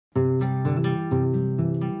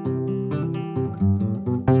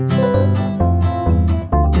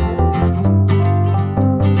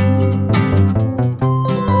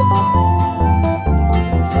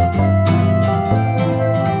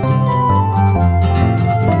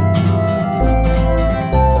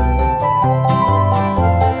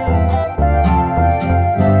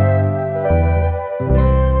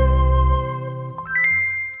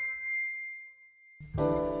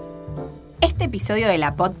episodio de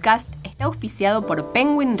la podcast está auspiciado por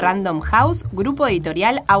Penguin Random House, grupo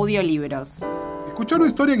editorial Audiolibros. Escuchar una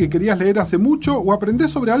historia que querías leer hace mucho o aprender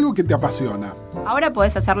sobre algo que te apasiona. Ahora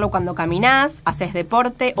podés hacerlo cuando caminás, haces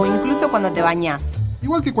deporte o incluso cuando te bañás.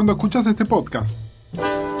 Igual que cuando escuchás este podcast.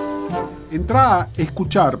 Entrá a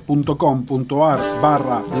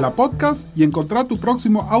escuchar.com.ar/lapodcast y encontrá tu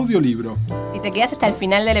próximo audiolibro. Si te quedás hasta el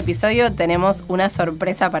final del episodio, tenemos una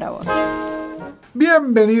sorpresa para vos.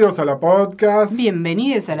 Bienvenidos a la podcast.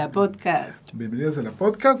 Bienvenidos a la podcast. Bienvenidos a la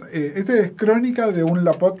podcast. Esta es crónica de un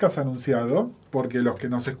La Podcast anunciado, porque los que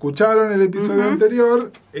nos escucharon el episodio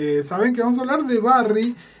anterior saben que vamos a hablar de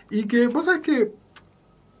Barry y que vos sabés que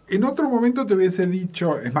en otro momento te hubiese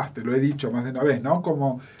dicho, es más, te lo he dicho más de una vez, ¿no?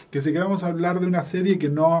 Como que si queríamos hablar de una serie que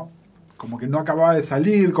no, como que no acababa de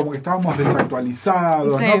salir, como que estábamos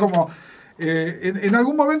desactualizados, sí. ¿No? Como en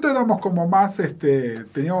algún momento éramos como más,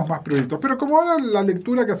 teníamos más proyectos. Pero como ahora la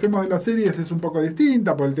lectura que hacemos de las series es un poco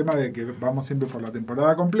distinta por el tema de que vamos siempre por la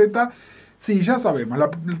temporada completa. Sí, ya sabemos, la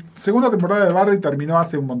segunda temporada de Barry terminó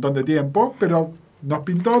hace un montón de tiempo, pero nos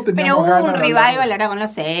pintó, teníamos ganas. Pero hubo un revival ahora con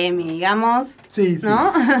los Emmy, digamos. Sí, sí.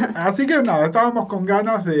 ¿No? Así que nada, estábamos con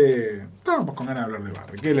ganas de hablar de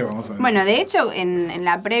Barry. ¿Qué le vamos a decir? Bueno, de hecho, en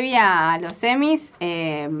la previa a los Emmys,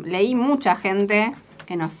 leí mucha gente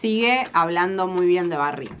que nos sigue hablando muy bien de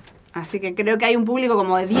Barry. Así que creo que hay un público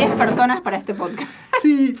como de 10 personas para este podcast.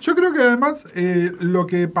 Sí, yo creo que además lo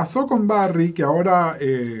que pasó con Barry, que ahora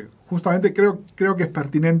justamente creo que es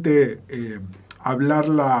pertinente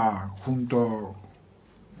hablarla junto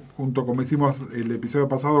como hicimos el episodio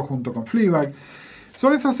pasado junto con Fleabag,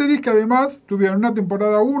 son esas series que además tuvieron una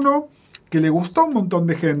temporada 1 que le gustó a un montón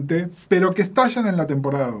de gente, pero que estallan en la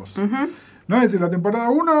temporada 2. Uh-huh. ¿No? Es decir, la temporada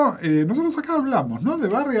 1, nosotros acá hablamos, ¿no? De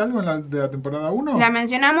Barry, algo de la temporada 1. La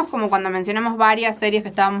mencionamos como cuando mencionamos varias series que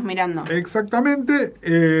estábamos mirando. Exactamente.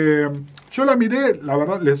 Yo la miré, la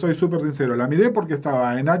verdad, les soy súper sincero, la miré porque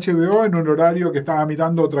estaba en HBO, en un horario que estaba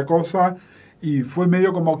mirando otra cosa, y fue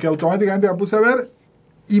medio como que automáticamente la puse a ver,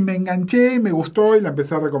 y me enganché, y me gustó, y la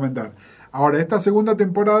empecé a recomendar. Ahora, esta segunda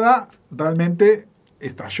temporada realmente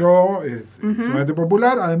estalló, es sumamente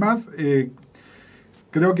popular, además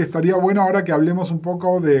creo que estaría bueno ahora que hablemos un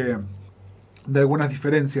poco de algunas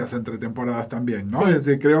diferencias entre temporadas también, ¿no? Sí. Es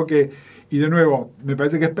decir, creo que, y de nuevo, me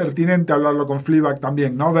parece que es pertinente hablarlo con Fleabag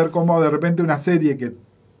también, ¿no? Ver cómo de repente una serie que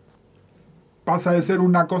pasa de ser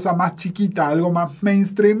una cosa más chiquita, algo más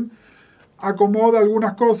mainstream, acomoda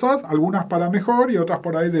algunas cosas, algunas para mejor y otras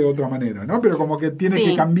por ahí de otra manera, ¿no? Pero como que tiene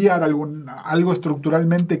que cambiar, algo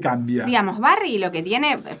estructuralmente cambia. Digamos, Barry lo que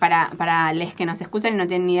tiene, para los que nos escuchan y no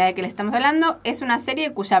tienen ni idea de qué le estamos hablando, es una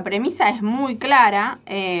serie cuya premisa es muy clara.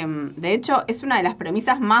 De hecho, es una de las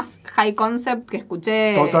premisas más high concept que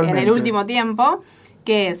escuché en el último tiempo,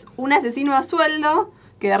 que es un asesino a sueldo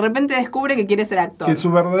que de repente descubre que quiere ser actor. Que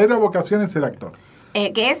su verdadera vocación es ser actor.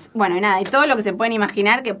 Que es, bueno, y nada, y todo lo que se pueden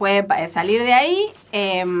imaginar que puede salir de ahí.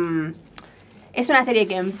 Es una serie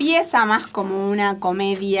que empieza más como una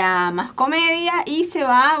comedia y se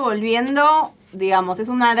va volviendo, digamos, es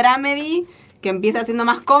una dramedy que empieza siendo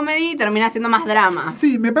más comedy y termina siendo más drama.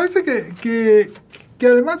 Sí, me parece que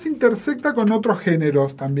además intersecta con otros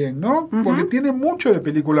géneros también, ¿no? Uh-huh. Porque tiene mucho de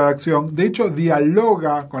película de acción, de hecho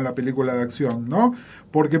dialoga con la película de acción, ¿no?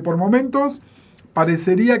 Porque por momentos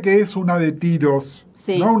parecería que es una de tiros,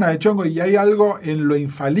 sí, ¿no? Una de chongo, y hay algo en lo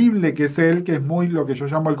infalible que es él, que es muy lo que yo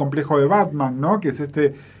llamo el complejo de Batman, ¿no? Que es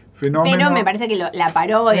este fenómeno. Pero me parece que la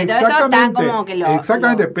parodia y todo eso está como que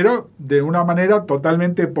Exactamente, pero de una manera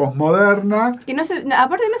totalmente posmoderna. Que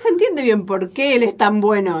aparte no se entiende bien por qué él es tan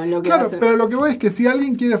bueno en lo que hace. Claro, pero lo que voy es que si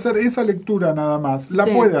alguien quiere hacer esa lectura nada más, la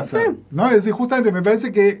puede hacer, ¿no? Es decir, justamente me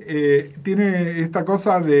parece que tiene esta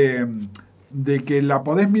cosa de que la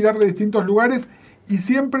podés mirar de distintos lugares y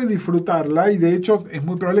siempre disfrutarla, y de hecho es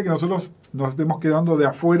muy probable que nosotros nos estemos quedando de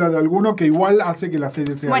afuera de alguno que igual hace que la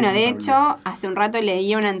serie sea... Bueno, de hecho, hace un rato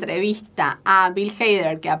leí una entrevista a Bill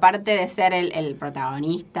Hader, que aparte de ser el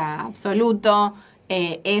protagonista absoluto,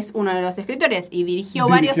 es uno de los escritores y dirigió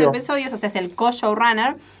varios episodios, o sea, es el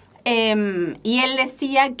co-showrunner. Y él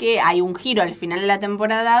decía que hay un giro al final de la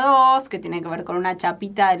temporada 2 que tiene que ver con una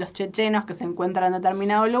chapita de los chechenos que se encuentran en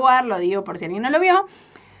determinado lugar, lo digo por si alguien no lo vio.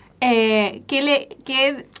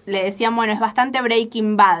 Que le decían, bueno, es bastante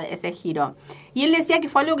Breaking Bad ese giro. Y él decía que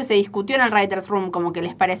fue algo que se discutió en el Writers Room, como que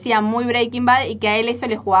les parecía muy Breaking Bad y que a él eso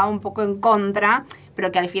le jugaba un poco en contra,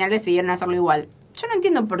 pero que al final decidieron hacerlo igual. Yo no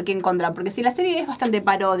entiendo por qué en contra, porque si la serie es bastante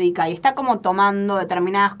paródica y está como tomando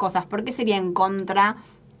determinadas cosas, ¿por qué sería en contra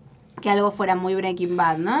que algo fuera muy Breaking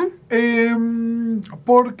Bad, no?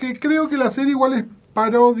 Porque creo que la serie igual es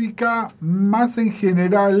paródica más en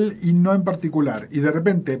general y no en particular. Y de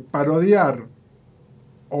repente parodiar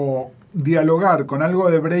o dialogar con algo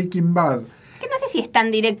de Breaking Bad. Que no sé si es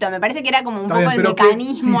tan directo, me parece que era como un Está poco bien, el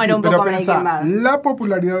mecanismo, era un poco Breaking Bad. La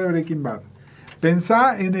popularidad de Breaking Bad.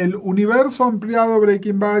 Pensá en el universo ampliado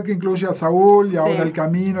Breaking Bad que incluye a Saúl y ahora El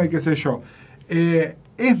Camino y qué sé yo.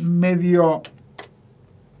 Es medio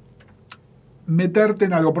meterte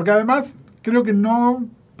en algo, porque además creo que no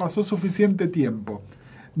pasó suficiente tiempo.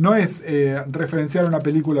 No es referenciar una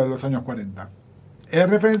película de los años 40. Es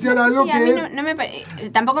referenciar algo que... A mí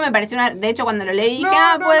tampoco me pareció una... De hecho, cuando lo leí dije,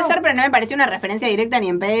 puede ser, pero no me pareció una referencia directa ni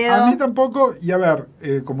en pedo. A mí tampoco, y a ver,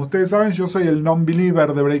 como ustedes saben, yo soy el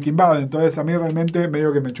non-believer de Breaking Bad, entonces a mí realmente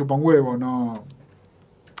medio que me chupa un huevo, no...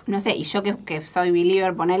 No sé, y yo que soy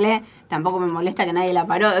believer, ponele, tampoco me molesta que nadie la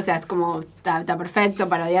parodie, o sea, es como, está perfecto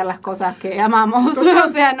parodiar las cosas que amamos, o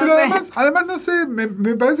sea, no sé. Además, no sé,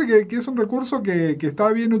 me parece que es un recurso que está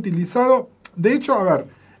bien utilizado. De hecho, a ver...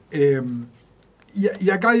 Y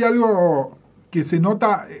acá hay algo que se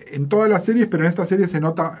nota en todas las series, pero en esta serie se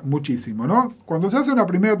nota muchísimo, ¿no? Cuando se hace una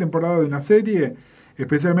primera temporada de una serie,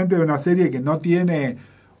 especialmente de una serie que no tiene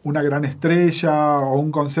una gran estrella o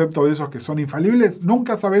un concepto de esos que son infalibles,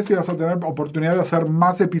 nunca sabes si vas a tener oportunidad de hacer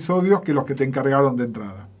más episodios que los que te encargaron de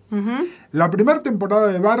entrada. Uh-huh. La primera temporada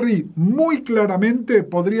de Barry muy claramente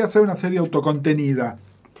podría ser una serie autocontenida.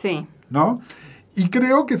 Sí. ¿No? Y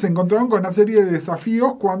creo que se encontraron con una serie de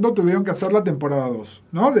desafíos cuando tuvieron que hacer la temporada 2,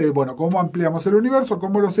 ¿no? De, bueno, cómo ampliamos el universo,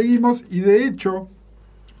 cómo lo seguimos, y de hecho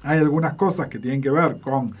hay algunas cosas que tienen que ver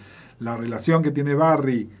con la relación que tiene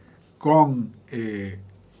Barry con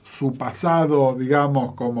su pasado,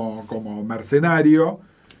 digamos, como mercenario.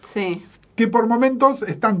 Sí. Que por momentos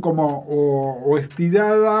están como o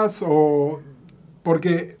estiradas o...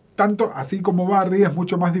 porque... Tanto así como Barry es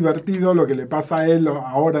mucho más divertido lo que le pasa a él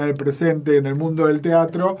ahora en el presente, en el mundo del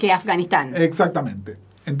teatro. Que Afganistán. Exactamente.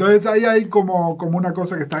 Entonces ahí hay como una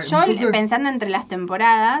cosa que está... Yo pensando entre las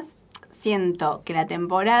temporadas, siento que la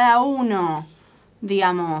temporada 1,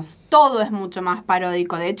 digamos, todo es mucho más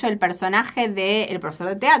paródico. De hecho, el personaje del profesor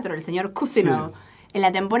de teatro, el señor Cousineau, en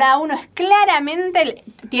la temporada 1 es claramente,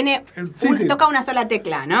 toca una sola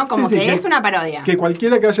tecla, ¿no? Como que es una parodia. Que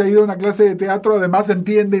cualquiera que haya ido a una clase de teatro además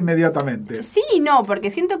entiende inmediatamente. Sí, no, porque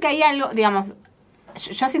siento que hay algo, digamos,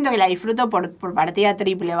 yo siento que la disfruto por partida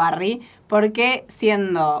triple Barry, porque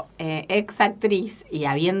siendo ex actriz y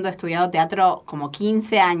habiendo estudiado teatro como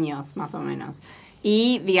 15 años más o menos,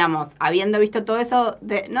 y digamos, habiendo visto todo eso,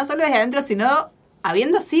 no solo desde adentro, sino...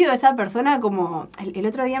 habiendo sido esa persona como... El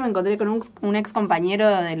otro día me encontré con un ex compañero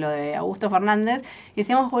de lo de Augusto Fernández y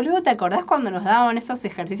decíamos, boludo, ¿te acordás cuando nos daban esos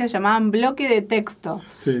ejercicios que llamaban bloque de texto?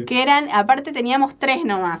 Sí. Que eran, aparte teníamos 3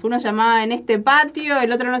 nomás. Uno llamaba en este patio,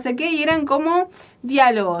 el otro no sé qué, y eran como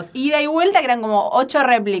diálogos. Ida y vuelta, que eran como 8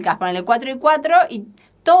 réplicas, ponele 4 y 4, y...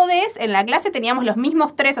 Todos en la clase teníamos los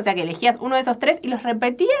mismos 3, o sea que elegías uno de esos 3 y los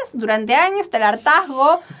repetías durante años hasta el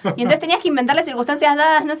hartazgo. Y entonces tenías que inventar las circunstancias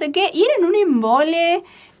dadas, no sé qué. Y eran un embole,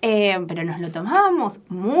 pero nos lo tomábamos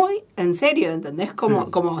muy en serio, ¿entendés?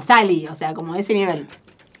 Como Sally, o sea, como ese nivel.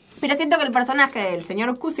 Pero siento que el personaje del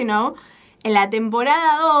señor Cousineau en la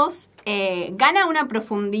temporada 2 gana una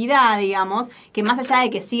profundidad, digamos, que más allá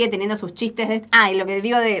de que sigue teniendo sus chistes y lo que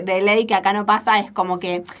digo de ley que acá no pasa es como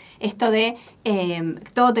que esto de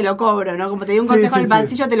todo te lo cobro, ¿no? Como te di un consejo en el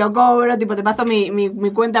pasillo, te lo cobro, tipo te paso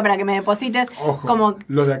mi cuenta para que me deposites. Ojo, como,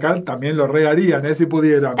 los de acá también lo reharían, si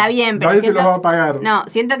pudieran. Está bien, pero nadie se los va a pagar. No,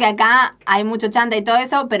 siento que acá hay mucho chanta y todo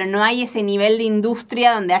eso, pero no hay ese nivel de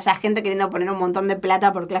industria donde haya gente queriendo poner un montón de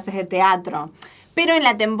plata por clases de teatro. Pero en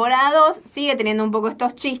la temporada 2 sigue teniendo un poco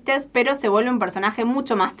estos chistes, pero se vuelve un personaje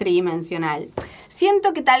mucho más tridimensional.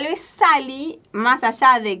 Siento que tal vez Sally, más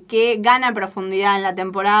allá de que gana profundidad en la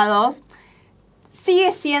temporada 2,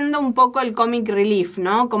 sigue siendo un poco el comic relief,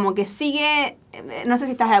 ¿no? Como que sigue, no sé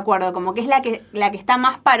si estás de acuerdo, como que es la que está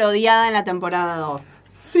más parodiada en la temporada 2.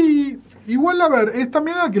 Sí, igual a ver, es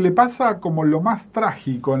también a la que le pasa como lo más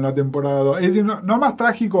trágico en la temporada 2. Es decir, no más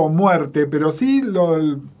trágico o muerte, pero sí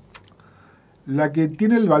la que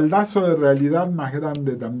tiene el baldazo de realidad más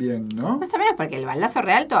grande también, ¿no? Más o menos porque el baldazo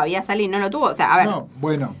real todavía Sally no lo tuvo. O sea, a ver. No,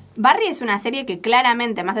 bueno. Barry es una serie que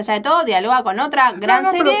claramente, más allá de todo, dialoga con otra gran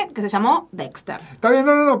serie que se llamó Dexter. Está bien,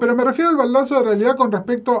 pero me refiero al baldazo de realidad con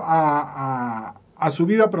respecto a su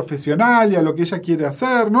vida profesional y a lo que ella quiere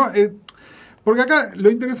hacer, ¿no? Porque acá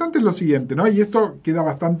lo interesante es lo siguiente, ¿no? Y esto queda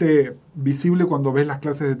bastante visible cuando ves las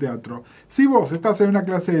clases de teatro. Si vos estás en una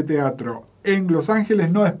clase de teatro en Los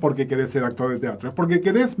Ángeles, no es porque querés ser actor de teatro, es porque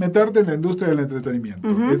querés meterte en la industria del entretenimiento.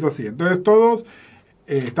 Uh-huh. Es así. Entonces todos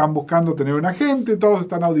están buscando tener un agente, todos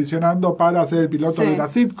están audicionando para ser el piloto de una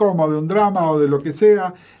sitcom o de un drama o de lo que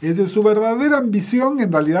sea. Es decir, su verdadera ambición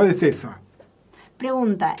en realidad es esa.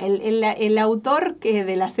 Pregunta, el autor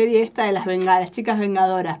de la serie esta de las chicas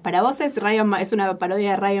vengadoras, ¿para vos es una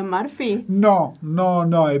parodia de Ryan Murphy? No,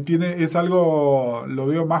 es algo, lo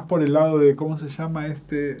veo más por el lado de, ¿cómo se llama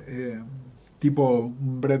tipo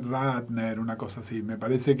Brett Ratner, una cosa así? Me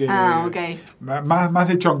parece que okay. más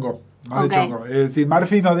de chongo, más de chongo. Es decir,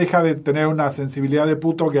 Murphy no deja de tener una sensibilidad de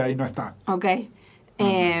puto que ahí no está. Ok.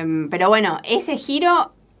 Pero bueno, ese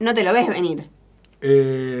giro no te lo ves venir.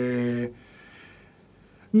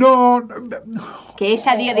 No. Que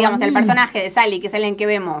ella, digamos, el personaje de Sally, que es alguien que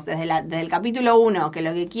vemos desde el capítulo 1, que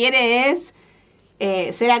lo que quiere es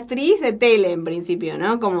ser actriz de tele en principio,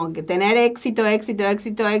 ¿no? Como que tener éxito.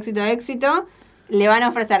 Le van a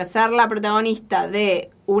ofrecer ser la protagonista de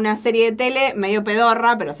una serie de tele medio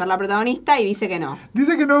pedorra, pero ser la protagonista, y dice que no.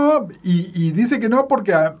 Dice que no, y dice que no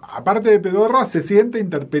porque aparte de pedorra se siente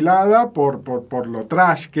interpelada por lo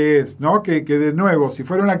trash que es, ¿no? Que de nuevo, si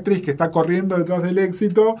fuera una actriz que está corriendo detrás del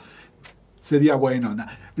éxito, sería bueno,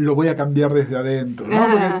 lo voy a cambiar desde adentro, ¿no?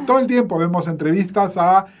 Porque todo el tiempo vemos entrevistas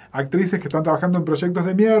a actrices que están trabajando en proyectos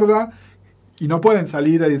de mierda y no pueden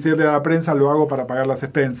salir a decirle a la prensa lo hago para pagar las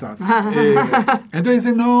expensas. Entonces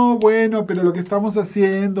dicen, no, bueno, pero lo que estamos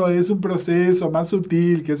haciendo es un proceso más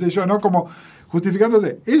sutil, qué sé yo, ¿no? Como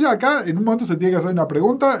justificándose. Ella acá en un momento se tiene que hacer una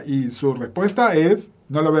pregunta y su respuesta es,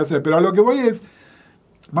 no lo voy a hacer. Pero a lo que voy es,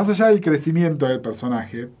 más allá del crecimiento del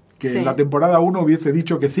personaje, que en la temporada 1 hubiese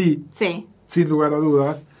dicho que sí, sin lugar a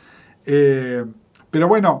dudas, pero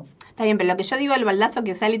bueno. Está bien, pero lo que yo digo, el baldazo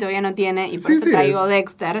que Sally todavía no tiene, y por eso traigo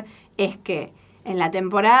Dexter, es que en la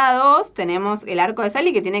temporada 2 tenemos el arco de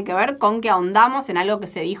Sally que tiene que ver con que ahondamos en algo que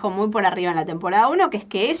se dijo muy por arriba en la temporada 1, que es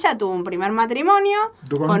que ella tuvo un primer matrimonio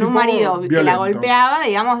con un marido violento, que la golpeaba,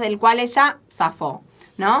 digamos, del cual ella zafó,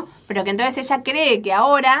 ¿no? Pero que entonces ella cree que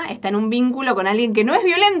ahora está en un vínculo con alguien que no es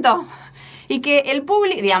violento. Y que el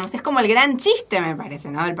público, digamos, es como el gran chiste, me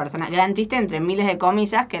parece, ¿no? El gran chiste entre miles de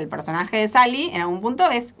comillas, que el personaje de Sally en algún punto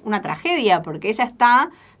es una tragedia, porque ella está,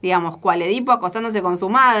 digamos, cual Edipo acostándose con su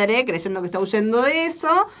madre, creyendo que está huyendo de eso,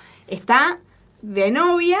 está de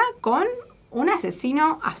novia con un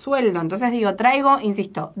asesino a sueldo. Entonces digo,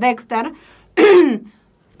 insisto, Dexter,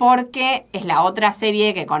 porque es la otra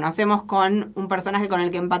serie que conocemos con un personaje con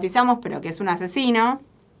el que empatizamos, pero que es un asesino,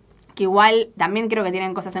 que igual también creo que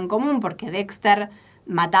tienen cosas en común, porque Dexter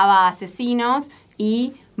mataba asesinos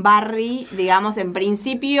y Barry, digamos, en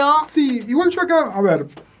principio... Sí, igual yo acá, a ver,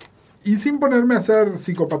 y sin ponerme a hacer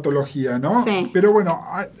psicopatología, ¿no? Sí. Pero bueno,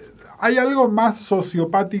 hay algo más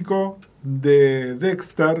sociopático de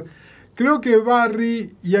Dexter. Creo que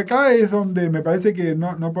Barry, y acá es donde me parece que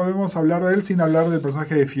no podemos hablar de él sin hablar del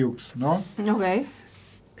personaje de Fuchs, ¿no? Ok.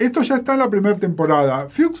 Esto ya está en la primera temporada.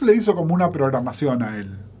 Fuchs le hizo como una programación a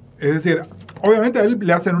él. Es decir, obviamente a él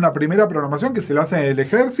le hacen una primera programación que se le hace en el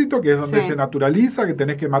ejército, que es donde se naturaliza, que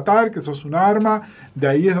tenés que matar, que sos un arma. De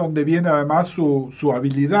ahí es donde viene además su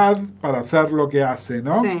habilidad para hacer lo que hace,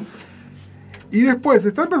 ¿no? Sí. Y después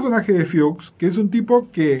está el personaje de Fuchs, que es un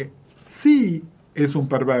tipo que sí es un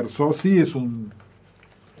perverso, sí es un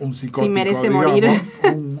psicótico, sí merece digamos, morir.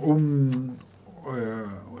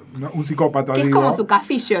 Un psicópata, que es como su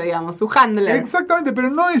cafillo, digamos, su handler. Exactamente, pero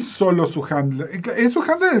no es solo su handler. Es su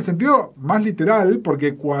handler en el sentido más literal,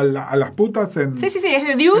 porque cual a las putas en... Sí, es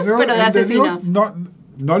de Deuce, pero de asesinos.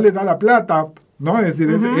 No le da la plata, ¿no? Es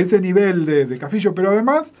decir, ese nivel de cafillo. Pero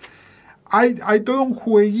además hay todo un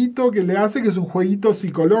jueguito que le hace, que es un jueguito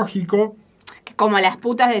psicológico. Como las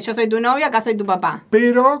putas de yo soy tu novia, acá soy tu papá.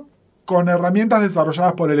 Pero con herramientas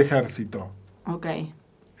desarrolladas por el ejército. Ok.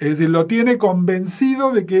 Es decir, lo tiene convencido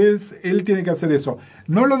de que él tiene que hacer eso.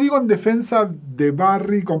 No lo digo en defensa de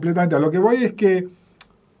Barry completamente. A lo que voy es que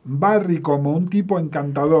Barry, como un tipo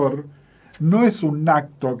encantador, no es un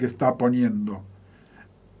acto que está poniendo.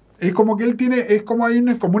 Es como que él tiene, es como hay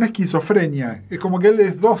como una esquizofrenia. Es como que él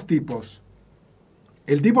es dos tipos.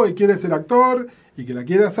 El tipo que quiere ser actor y que la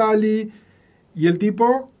quiere a Sally, y el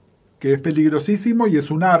tipo que es peligrosísimo y es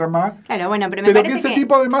un arma. Claro, bueno, pero que ese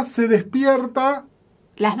tipo además se despierta...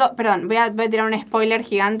 Perdón, voy a tirar un spoiler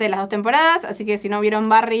gigante de las 2 temporadas, así que si no vieron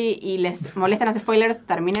Barry y les molestan los spoilers,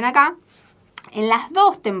 terminen acá. En las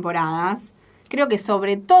 2 temporadas, creo que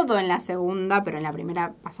sobre todo en la segunda, pero en la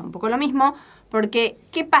primera pasa un poco lo mismo, porque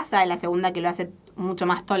 ¿qué pasa en la segunda que lo hace mucho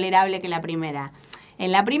más tolerable que la primera?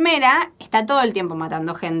 En la primera está todo el tiempo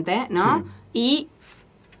matando gente, ¿no? Sí. Y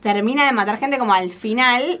termina de matar gente como al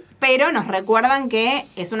final, pero nos recuerdan que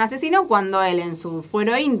es un asesino cuando él en su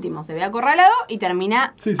fuero íntimo se ve acorralado y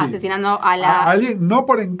termina asesinando a alguien, no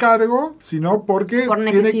por encargo, sino porque por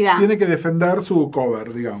necesidad. Tiene que defender su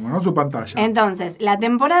cover, digamos, ¿no? Su pantalla. Entonces, la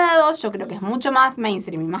temporada 2 yo creo que es mucho más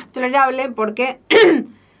mainstream y más tolerable porque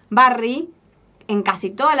Barry en casi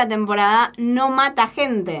toda la temporada no mata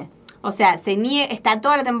gente. O sea, está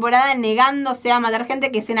toda la temporada negándose a matar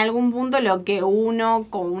gente, que es en algún punto lo que uno,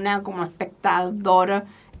 como espectador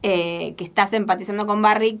que estás empatizando con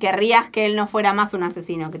Barry, querrías que él no fuera más un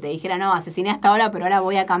asesino, que te dijera, no, asesiné hasta ahora, pero ahora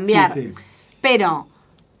voy a cambiar. Sí. Pero,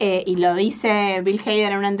 y lo dice Bill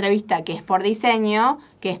Hader en una entrevista, que es por diseño,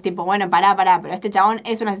 que es tipo, bueno, pará, pero este chabón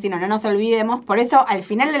es un asesino, no nos olvidemos. Por eso, al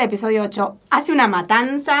final del episodio 8, hace una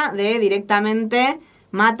matanza de directamente...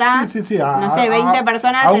 Mata, no sé, 20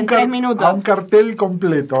 personas en 3 minutos. A un cartel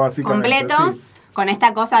completo, básicamente. Completo, con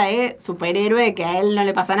esta cosa de superhéroe que a él no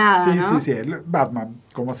le pasa nada, ¿no? Sí, Batman,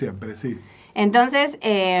 como siempre, sí. Entonces,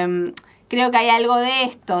 creo que hay algo de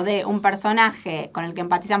esto, de un personaje con el que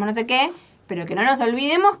empatizamos no sé qué, pero que no nos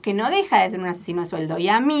olvidemos que no deja de ser un asesino a sueldo. Y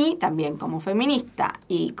a mí, también como feminista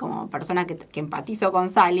y como persona que empatizo con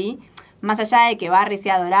Sally, más allá de que Barry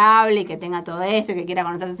sea adorable y que tenga todo eso y que quiera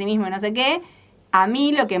conocerse a sí mismo y no sé qué, a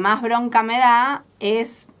mí lo que más bronca me da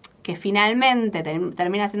es que finalmente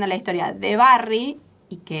termina siendo la historia de Barry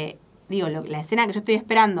y que, digo, la escena que yo estoy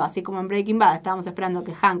esperando, así como en Breaking Bad estábamos esperando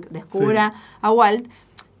que Hank descubra a Walt,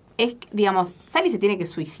 es, digamos, Sally se tiene que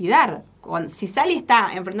suicidar. Si Sally está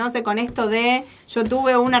enfrentándose con esto de yo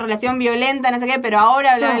tuve una relación violenta, no sé qué, pero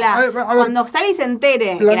ahora bla, bla, bla. A ver, cuando Sally se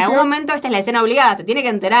entere, que en algún momento esta es la escena obligada, se tiene que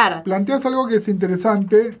enterar. Planteas algo que es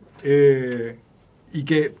interesante, y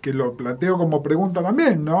que lo planteo como pregunta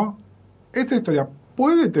también, ¿no? ¿Esta historia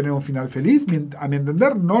puede tener un final feliz? A mi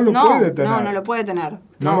entender, no lo puede tener. No lo puede tener.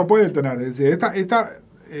 No lo puede tener. Es decir,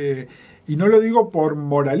 y no lo digo por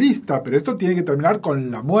moralista, pero esto tiene que terminar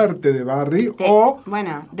con la muerte de Barry.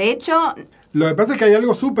 Bueno, de hecho... Lo que pasa es que hay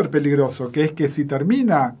algo súper peligroso, que es que si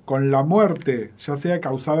termina con la muerte, ya sea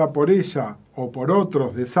causada por ella o por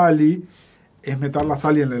otros de Sally, es meterla a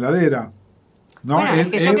Sally en la heladera. ¿No? Bueno, es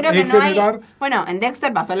que yo creo que no hay... Bueno, en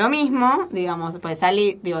Dexter pasó lo mismo, digamos, pues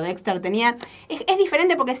Sally, Dexter tenía... Es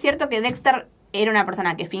diferente porque es cierto que Dexter era una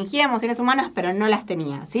persona que fingía emociones humanas, pero no las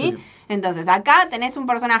tenía, ¿sí? Entonces, acá tenés un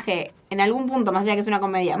personaje, en algún punto, más allá que es una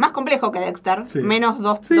comedia, más complejo que Dexter, menos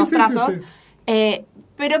dos trazos,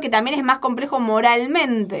 pero que también es más complejo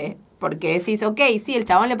moralmente. Porque decís, ok, sí, el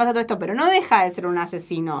chabón le pasa todo esto, pero no deja de ser un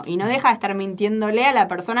asesino. Y no deja de estar mintiéndole a la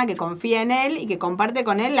persona que confía en él y que comparte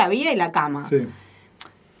con él la vida y la cama. Sí.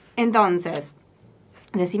 Entonces,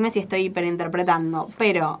 decime si estoy hiperinterpretando,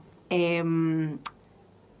 pero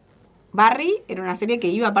Barry era una serie que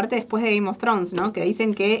iba aparte después de Game of Thrones, ¿no? Que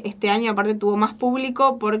dicen que este año aparte tuvo más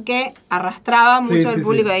público porque arrastraba mucho el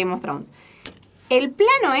público de Game of Thrones. El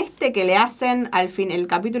plano que le hacen el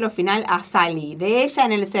capítulo final a Sally, de ella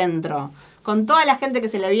en el centro, con toda la gente que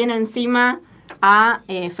se le viene encima a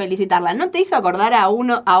felicitarla, ¿no te hizo acordar a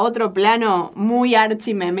otro plano muy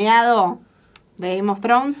archimemeado de Game of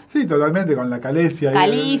Thrones? Sí, totalmente, con la Khaleesi.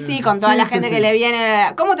 Khaleesi, con toda la gente que le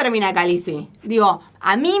viene... ¿Cómo termina Khaleesi? Digo,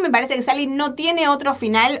 a mí me parece que Sally no tiene otro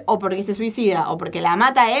final, o porque se suicida, o porque la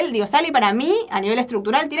mata a él. Digo, Sally para mí, a nivel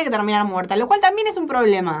estructural, tiene que terminar muerta, lo cual también es un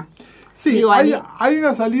problema. Sí, digo, hay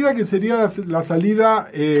una salida que sería la salida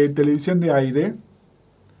televisión de aire,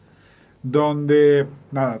 donde,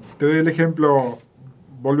 nada, te doy el ejemplo,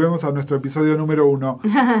 volvemos a nuestro episodio número 1,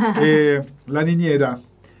 la niñera.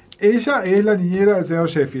 Ella es la niñera del señor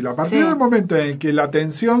Sheffield. A partir del momento en que la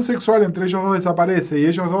tensión sexual entre ellos dos desaparece y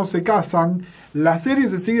ellos dos se casan, la serie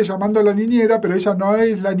se sigue llamando La Niñera, pero ella no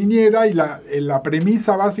es la niñera y la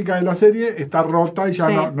premisa básica de la serie está rota y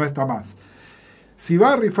ya no está más. Si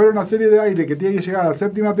Barry fuera una serie de aire que tiene que llegar a la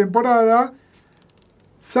 7ª temporada,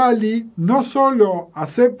 Sally no solo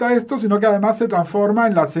acepta esto, sino que además se transforma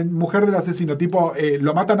en la mujer del asesino. Tipo,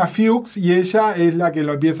 lo matan a Fuchs y ella es la que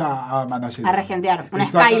lo empieza a manager. A regentear. Una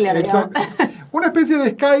Skyler, digamos. Una especie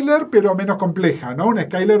de Skyler, pero menos compleja, ¿no? Una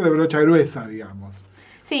Skyler de brocha gruesa, digamos.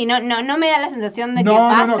 Sí, no me da la sensación de que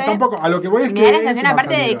pase. No, tampoco. A lo que voy es que me da la sensación,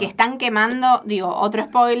 aparte de que están quemando, otro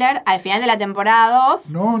spoiler, al final de la temporada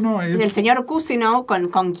 2, el señor Cousineau,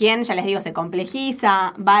 con quien, ya les digo, se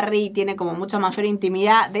complejiza. Barry tiene como mucho mayor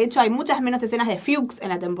intimidad. De hecho, hay muchas menos escenas de Fuchs en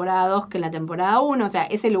la temporada 2 que en la temporada 1. O sea,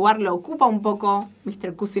 ese lugar lo ocupa un poco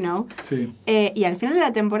Mr. Cousineau. Sí. Y al final de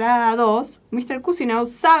la temporada 2, Mr. Cousineau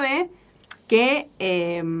sabe que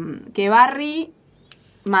Barry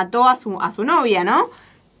mató a su novia, ¿no?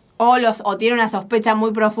 O tiene una sospecha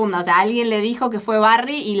muy profunda. O sea, alguien le dijo que fue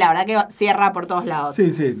Barry y la verdad que cierra por todos lados.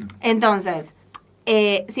 Sí, sí. Entonces,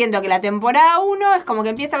 siento que la temporada 1 es como que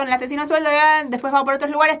empieza con el asesino a sueldo, después va por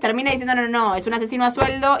otros lugares, termina diciendo, no, es un asesino a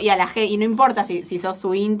sueldo y y no importa si sos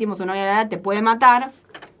su íntimo, su novia, te puede matar.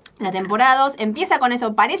 La temporada 2 empieza con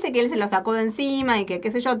eso, parece que él se lo sacó de encima y que,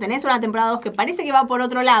 qué sé yo, tenés una temporada 2 que parece que va por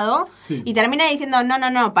otro lado y termina diciendo,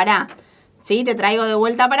 no, pará. sí, te traigo de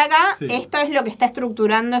vuelta para acá, Sí. esto es lo que está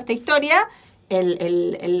estructurando esta historia,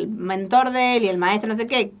 el mentor de él y el maestro no sé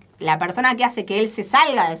qué, la persona que hace que él se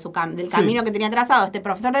salga de del camino que tenía trazado, este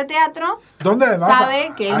profesor de teatro, donde además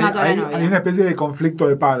sabe que él mató a la novia. hay una especie de conflicto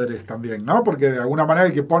de padres también, ¿no? Porque de alguna manera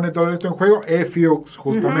el que pone todo esto en juego es Fuchs,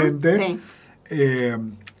 justamente. Sí.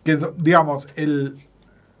 Que, digamos,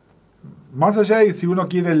 más allá de si uno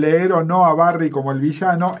quiere leer o no a Barry como el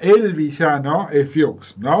villano es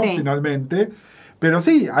Fuchs, ¿no? Sí. Finalmente. Pero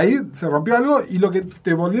sí, ahí se rompió algo y lo que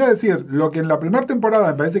te volví a decir, lo que en la primera temporada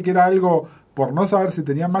me parece que era algo por no saber si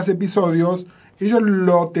tenían más episodios, ellos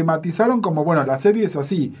lo tematizaron como, bueno, la serie es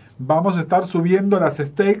así, vamos a estar subiendo las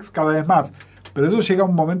stakes cada vez más. Pero eso llega a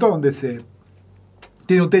un momento donde se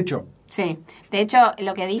tiene un techo. Sí, de hecho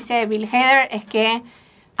lo que dice Bill Hader es que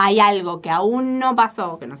hay algo que aún no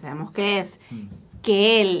pasó, que no sabemos qué es,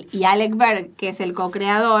 que él y Alec Berg, que es el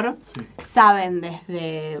co-creador, Sí. saben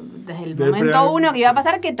desde el Del momento uno que iba a sí.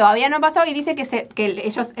 pasar, que todavía no pasó, y dice que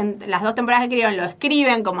ellos en las 2 temporadas que escribieron lo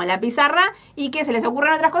escriben como en la pizarra y que se les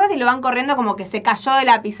ocurren otras cosas y lo van corriendo como que se cayó de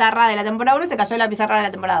la pizarra de la temporada 1 y se cayó de la pizarra de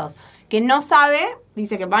la temporada 2. Que no sabe,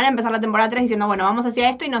 dice que van a empezar la temporada 3 diciendo, bueno, vamos hacia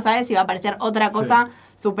esto y no sabe si va a aparecer otra cosa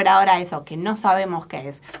superadora a eso, que no sabemos qué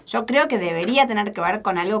es. Yo creo que debería tener que ver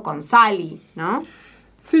con algo con Sally, ¿no?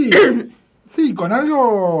 Sí, sí, con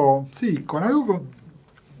algo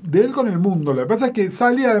de él con el mundo. Lo que pasa es que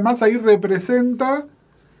Sally además ahí representa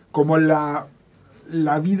como la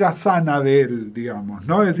vida sana de él, digamos,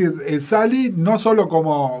 ¿no? Es decir, Sally no solo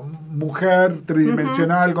como mujer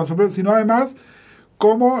tridimensional, con su, sino además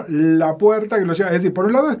como la puerta que lo lleva. Es decir, por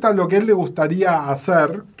un lado está lo que él le gustaría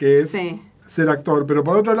hacer, que es Sí. ser actor, pero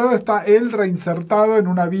por otro lado está él reinsertado en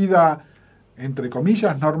una vida, entre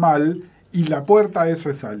comillas, normal, y la puerta a eso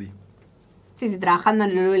es Sally. Sí, trabajando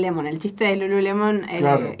en Lululemon. El chiste de Lululemon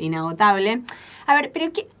Claro. inagotable. A ver,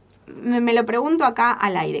 pero me lo pregunto acá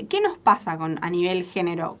al aire. ¿Qué nos pasa a nivel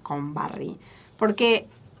género con Barry? Porque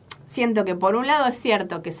siento que por un lado es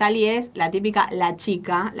cierto que Sally es la típica la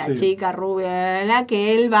chica rubia, la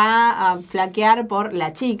que él va a flaquear por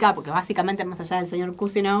la chica, porque básicamente más allá del señor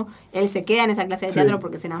Cousineau, él se queda en esa clase de Sí. teatro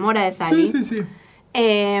porque se enamora de Sally. Sí.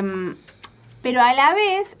 Pero a la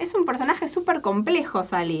vez es un personaje súper complejo,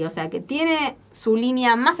 Sally. O sea, que tiene su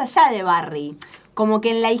línea más allá de Barry. Como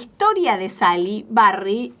que en la historia de Sally,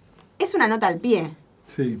 Barry es una nota al pie.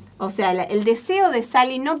 Sí. O sea, el deseo de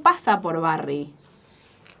Sally no pasa por Barry,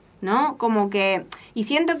 ¿no? Como que... Y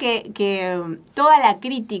siento que toda la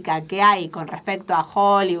crítica que hay con respecto a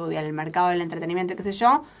Hollywood y al mercado del entretenimiento, qué sé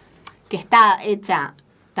yo, que está hecha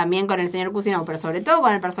también con el señor Cousineau, pero sobre todo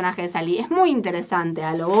con el personaje de Sally, es muy interesante,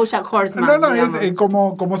 a lo BoJack Horseman. No, digamos. es,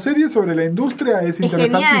 como serie sobre la industria es Es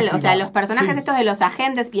interesantísima. genial, o sea, los personajes Sí. estos de los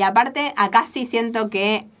agentes, y aparte, acá sí siento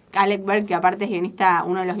que Alec Berg, que aparte es guionista,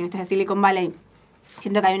 uno de los guionistas de Silicon Valley,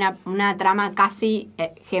 siento que hay una trama casi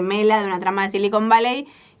gemela de una trama de Silicon Valley,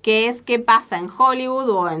 que es qué pasa en Hollywood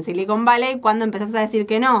o en Silicon Valley cuando empezás a decir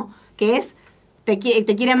que no, que es te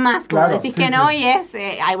quieren más, como Claro, decís sí, que no, sí. y es,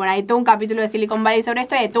 hay todo un capítulo de Silicon Valley sobre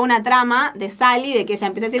esto, y hay toda una trama de Sally, de que ella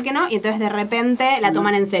empieza a decir que no, y entonces de repente la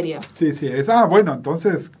toman en serio. Sí, bueno,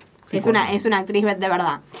 entonces... sí, Es una actriz de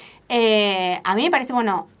verdad. A mí me parece,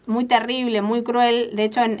 bueno, muy terrible, muy cruel. De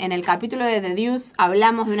hecho, en el capítulo de The Deuce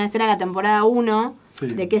hablamos de una escena de la temporada 1, Sí.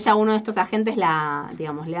 de que ella a uno de estos agentes le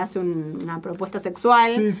hace una propuesta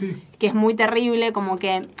sexual, Sí. que es muy terrible. Como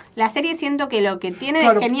que la serie siento que lo que tiene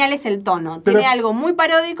Claro. de genial es el tono. Pero- Tiene algo muy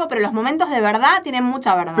paródico, pero los momentos de verdad tienen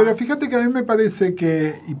mucha verdad. Pero fíjate que a mí me parece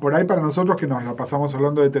que, y por ahí para nosotros que nos la pasamos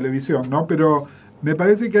hablando de televisión, ¿no? Pero me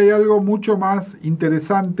parece que hay algo mucho más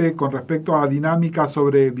interesante con respecto a dinámicas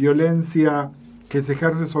sobre violencia que se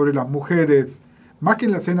ejerce sobre las mujeres, más que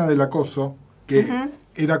en la escena del acoso, que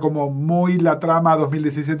era como muy la trama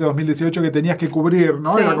 2017-2018 que tenías que cubrir,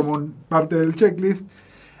 ¿no? Sí. Era como parte del checklist.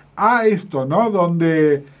 A esto, ¿no?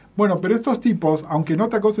 Donde, bueno, pero estos tipos, aunque no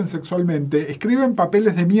te acosen sexualmente, escriben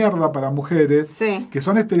papeles de mierda para mujeres, Sí. que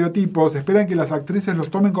son estereotipos, esperan que las actrices los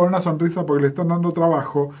tomen con una sonrisa porque le están dando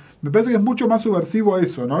trabajo. Me parece que es mucho más subversivo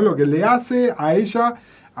eso, ¿no? Lo que le hace a ella,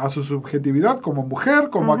 a su subjetividad como mujer,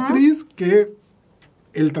 como actriz, que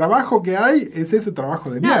el trabajo que hay es ese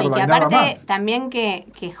trabajo de No, mierda y que y nada aparte más. también que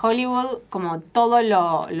Hollywood como todo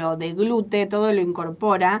lo deglute, todo lo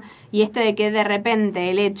incorpora, y esto de que de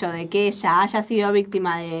repente el hecho de que ella haya sido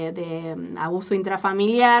víctima de abuso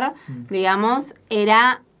intrafamiliar, digamos,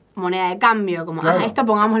 era moneda de cambio, como Claro. esto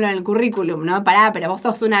pongámoslo en el currículum, ¿no? Pero vos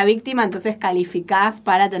sos una víctima, entonces calificás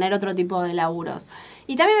para tener otro tipo de laburos.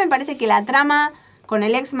 Y también me parece que la trama con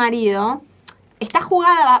el ex marido está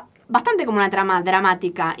jugada bastante como una trama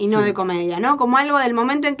dramática y no Sí. de comedia, ¿no? Como algo del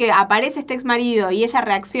momento en que aparece este ex marido y ella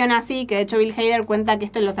reacciona así, que de hecho Bill Hader cuenta que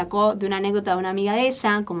esto lo sacó de una anécdota de una amiga de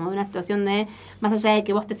ella, como de una situación de, más allá de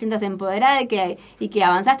que vos te sientas empoderada y que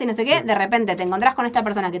avanzaste y no sé qué, de repente te encontrás con esta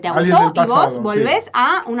persona que te Alguien abusó del y vos pasado, volvés sí.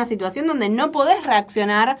 a una situación donde no podés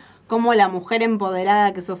reaccionar como la mujer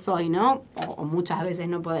empoderada que sos hoy, ¿no? O muchas veces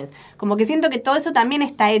no podés. Como que siento que todo eso también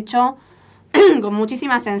está hecho con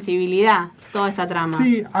muchísima sensibilidad, toda esa trama.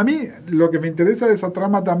 Sí, a mí lo que me interesa de esa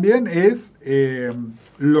trama también es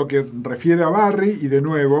lo que refiere a Barry, y de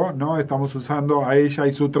nuevo, ¿no? Estamos usando a ella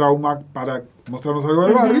y su trauma para mostrarnos algo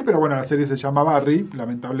de Barry, pero bueno, la serie se llama Barry,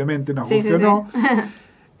 lamentablemente, nos guste o no.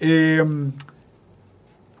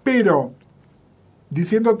 Pero,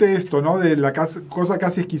 diciéndote esto, ¿no? De la cosa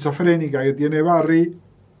casi esquizofrénica que tiene Barry,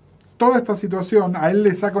 toda esta situación a él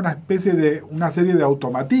le saca una serie de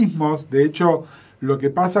automatismos. De hecho, lo que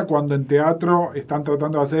pasa cuando en teatro están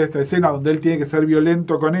tratando de hacer esta escena donde él tiene que ser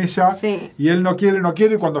violento con ella, Sí. y él no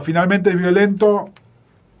quiere, y cuando finalmente es violento,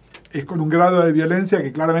 es con un grado de violencia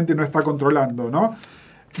que claramente no está controlando, ¿no?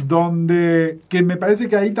 Que me parece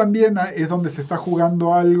que ahí también es donde se está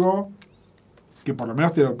jugando algo que por lo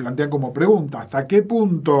menos te lo plantean como pregunta. ¿Hasta qué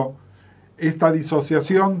punto esta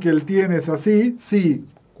disociación que él tiene es así? Sí,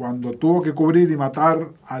 cuando tuvo que cubrir y matar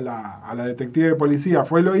a la detective de policía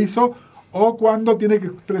lo hizo, o cuando tiene que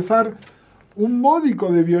expresar un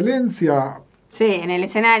módico de violencia Sí, en el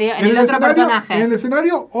escenario, en el otro personaje. en el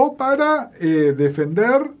escenario, o para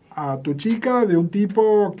defender a tu chica de un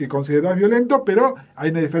tipo que consideras violento, pero hay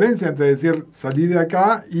una diferencia entre decir salí de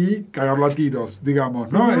acá y cagarlo a tiros,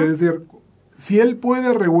 digamos, ¿no? Uh-huh. Es decir, si él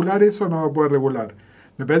puede regular eso, no lo puede regular.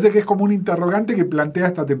 Me parece que es como un interrogante que plantea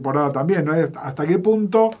esta temporada también, ¿no? Hasta qué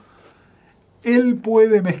punto él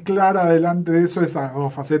puede mezclar adelante de eso esas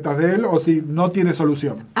dos facetas de él, o si no tiene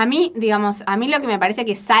solución. A mí, a mí lo que me parece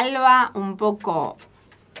que salva un poco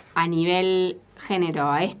a nivel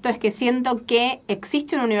género a esto es que siento que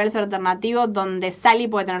existe un universo alternativo donde Sally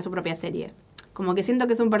puede tener su propia serie. Como que siento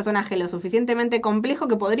que es un personaje lo suficientemente complejo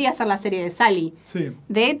que podría ser la serie de Sally. Sí.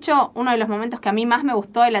 De hecho, uno de los momentos que a mí más me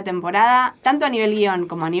gustó de la temporada, tanto a nivel guión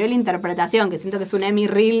como a nivel interpretación, que siento que es un Emmy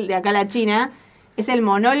Reel de acá a la China, es el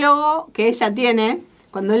monólogo que ella tiene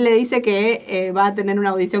cuando él le dice que va a tener una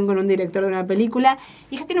audición con un director de una película.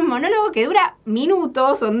 Y ella tiene un monólogo que dura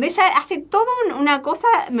minutos, donde ella hace toda una cosa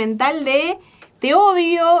mental de te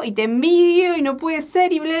odio y te envidio y no puede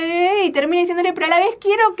ser y bla, bla, bla, y termina diciéndole, pero a la vez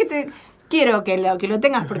quiero que lo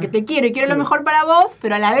tengas porque te quiero y quiero lo mejor para vos,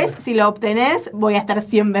 pero a la vez, si lo obtenés, voy a estar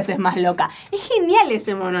 100 veces más loca. Es genial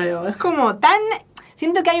ese monólogo. Es como tan...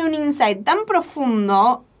 Siento que hay un insight tan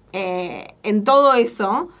profundo en todo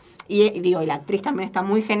eso. Y digo, y la actriz también está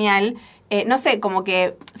muy genial. No sé, como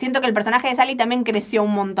que siento que el personaje de Sally también creció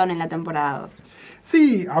un montón en la temporada 2.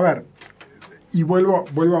 Sí, a ver, y vuelvo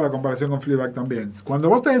a la comparación con Fleabag también. Cuando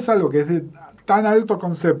vos tenés algo que es de tan alto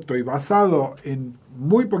concepto y basado en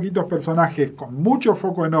muy poquitos personajes, con mucho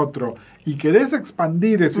foco en otro, y querés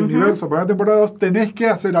expandir ese universo para una temporada 2, tenés que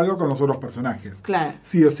hacer algo con los otros personajes. Claro.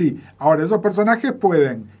 Sí o sí. Ahora, esos personajes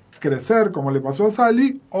pueden crecer, como le pasó a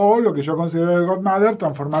Sally, o lo que yo considero de Godmother,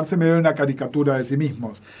 transformarse medio en una caricatura de sí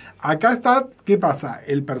mismos. Acá está, ¿qué pasa?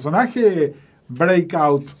 El personaje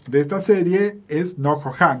breakout de esta serie es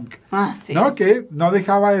Noho Hank, Sí. ¿no? Que no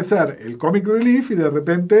dejaba de ser el comic relief y de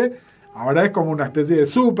repente ahora es como una especie de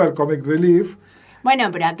super comic relief. Bueno,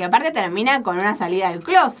 pero que aparte termina con una salida del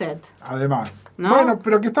closet. Además. ¿No? Bueno,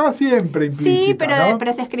 pero que estaba siempre implícita, Sí, pero, ¿no?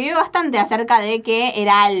 pero se escribió bastante acerca de que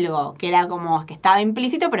era algo, que era como que estaba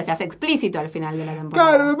implícito, pero se hace explícito al final de la temporada.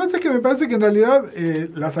 Claro, lo que pasa es que me parece que en realidad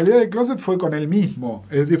la salida del closet fue con él mismo.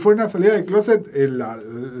 Es decir, fue una salida del closet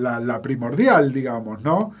la primordial, digamos,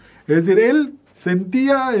 ¿no? Es decir, él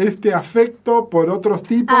sentía este afecto por otros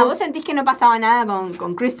tipos. Ah, ¿vos sentís que no pasaba nada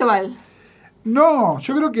con Cristóbal? No,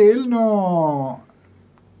 yo creo que él no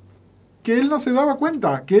se daba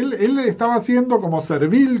cuenta, que él estaba siendo como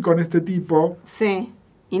servil con este tipo. Sí,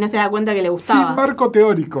 y no se da cuenta que le gustaba. Sin marco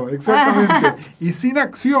teórico, exactamente. Y sin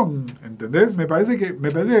acción, ¿entendés? Me parece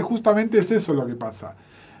que justamente es eso lo que pasa.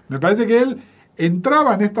 Me parece que él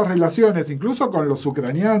entraba en estas relaciones, incluso con los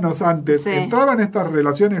ucranianos antes, entraba en estas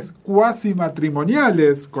relaciones cuasi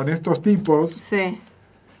matrimoniales con estos tipos,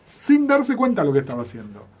 sin darse cuenta de lo que estaba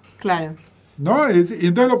haciendo. Claro. ¿No? Y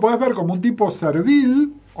entonces lo podés ver como un tipo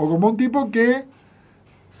servil o como un tipo que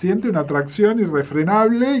siente una atracción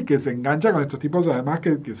irrefrenable y que se engancha con estos tipos además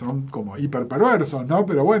que son como hiperperversos, ¿no?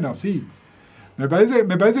 Pero bueno, sí. Me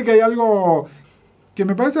parece que hay algo que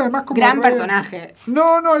me parece además como... Gran personaje.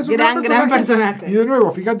 No, es un gran personaje. Y de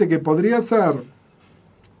nuevo, fíjate que podría ser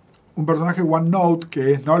un personaje One Note,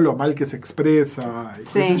 que es, ¿no?, lo mal que se expresa, qué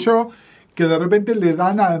sé yo, que de repente le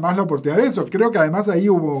dan además la oportunidad de eso. Creo que además ahí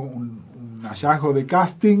hubo un hallazgo de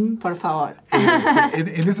casting. Por favor.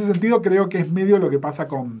 En ese sentido creo que es medio lo que pasa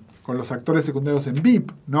con los actores secundarios en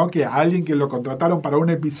VIP, ¿no? Que a alguien que lo contrataron para un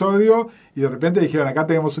episodio y de repente dijeron, acá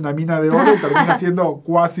tenemos una mina de oro, y termina siendo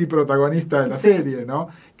cuasi protagonista de la serie, ¿no?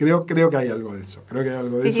 Creo que hay algo de eso. Creo que hay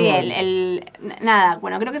algo de eso. Sí, nada,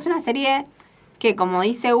 bueno, creo que es una serie que, como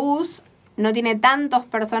dice Gus, no tiene tantos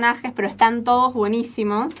personajes, pero están todos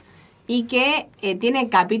buenísimos. Y que tiene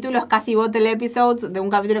capítulos casi bottle episodes de un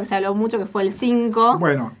capítulo que se habló mucho, que fue el 5.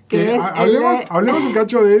 Bueno, hablemos un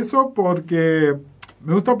cacho de eso porque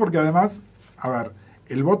me gusta, porque además, a ver,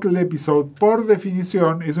 el bottle episode por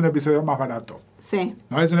definición es un episodio más barato. Sí.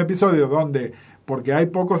 No es un episodio donde, porque hay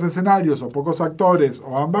pocos escenarios o pocos actores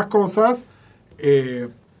o ambas cosas,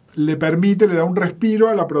 le da un respiro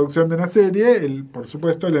a la producción de una serie, por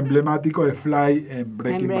supuesto el emblemático de Fly en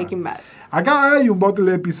Breaking Bad. Acá hay un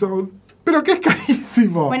bottle episode, pero que es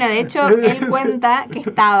carísimo. Bueno, de hecho, él cuenta que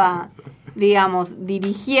estaba, digamos,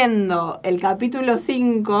 dirigiendo el capítulo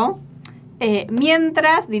 5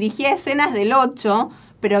 mientras dirigía escenas del 8,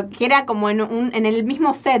 pero que era como en el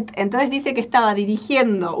mismo set. Entonces dice que estaba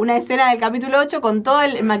dirigiendo una escena del capítulo 8 con todo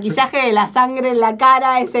el maquillaje de la sangre en la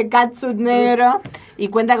cara, ese catsuit negro, y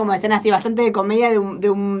cuenta como escena así bastante de comedia de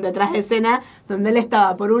un detrás de escena, donde él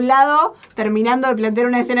estaba por un lado terminando de plantear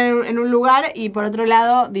una escena en un lugar y por otro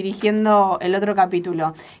lado dirigiendo el otro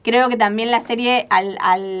capítulo. Creo que también la serie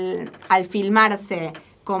al filmarse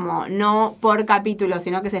como no por capítulo,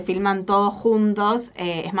 sino que se filman todos juntos,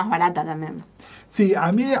 es más barata también. Sí,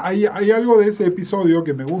 a mí hay algo de ese episodio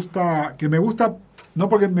que me gusta, no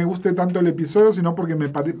porque me guste tanto el episodio, sino porque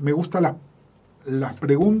me gustan las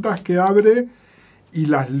preguntas que abre y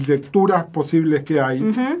las lecturas posibles que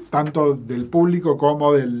hay, tanto del público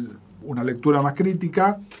como de una lectura más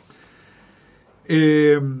crítica.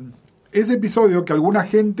 Ese episodio, que alguna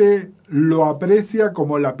gente lo aprecia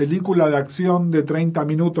como la película de acción de 30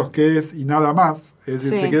 minutos que es y nada más, es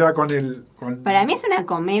decir, se queda con el... Para mí es una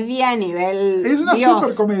comedia a nivel Es una Dios.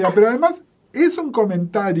 super comedia, pero además es un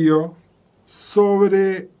comentario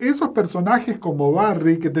sobre esos personajes como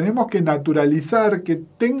Barry que tenemos que naturalizar, que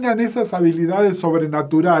tengan esas habilidades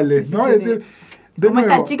sobrenaturales, ¿no? Sí. Es decir, de como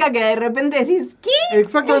nuevo, esta chica que de repente decís, ¿qué?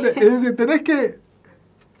 Exactamente, es decir, tenés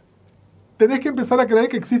que empezar a creer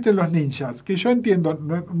que existen los ninjas, que yo entiendo,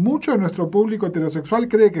 mucho de nuestro público heterosexual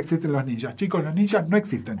cree que existen los ninjas. Chicos, los ninjas no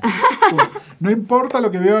existen. No importa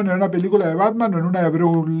lo que vean en una película de Batman o en una de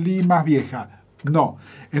Bruce Lee más vieja. No.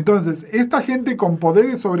 Entonces, esta gente con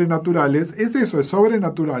poderes sobrenaturales, es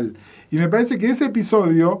sobrenatural. Y me parece que ese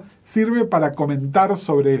episodio sirve para comentar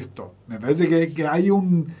sobre esto. Me parece que hay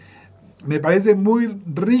me parece muy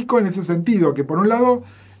rico en ese sentido, que por un lado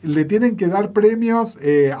le tienen que dar premios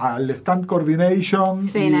al Stunt Coordination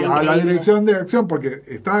y a la dirección de acción, porque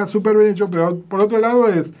está súper bien hecho, pero por otro lado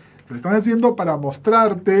lo están haciendo para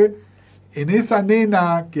mostrarte en esa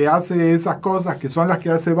nena que hace esas cosas que son las que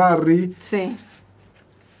hace Barry. Sí.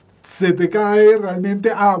 Se te cae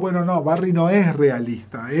realmente, Barry no es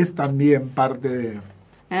realista, es también parte de...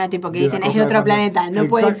 No, tipo que dicen, es de otro planeta, no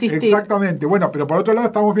puede existir. Exactamente. Bueno, pero por otro lado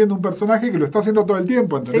estamos viendo un personaje que lo está haciendo todo el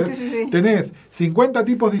tiempo, ¿entendés? Sí. Tenés 50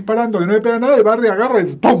 tipos disparando que no le pegan nada y Barry agarra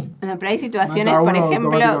y ¡pum! No, pero hay situaciones, por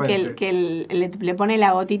ejemplo, que le pone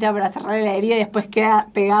la gotita para cerrar la herida y después queda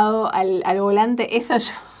pegado al volante. Eso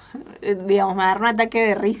yo, digamos, me agarró un ataque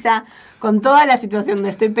de risa con toda la situación de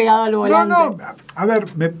estoy pegado al volante. No, a ver,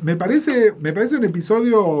 me parece un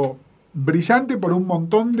episodio brillante por un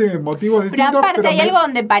montón de motivos distintos. Pero aparte hay algo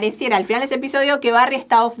donde pareciera al final de ese episodio que Barry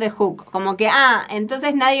está off the hook. Como que,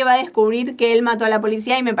 entonces nadie va a descubrir que él mató a la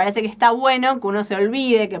policía, y me parece que está bueno que uno se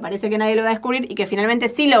olvide, que parece que nadie lo va a descubrir y que finalmente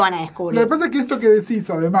sí lo van a descubrir. Lo que pasa es que esto que decís,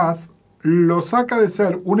 además, lo saca de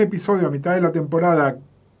ser un episodio a mitad de la temporada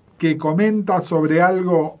que comenta sobre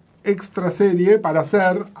algo extra serie para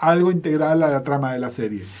hacer algo integral a la trama de la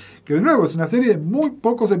serie. Que de nuevo es una serie de muy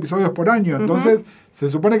pocos episodios por año, entonces se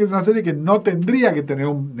supone que es una serie que no tendría que tener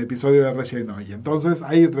un episodio de relleno, y entonces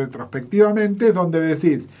ahí retrospectivamente es donde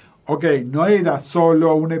decís, ok, no era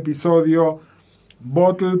solo un episodio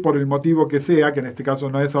bottle por el motivo que sea, que en este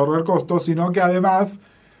caso no es ahorrar costos, sino que además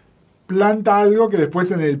planta algo que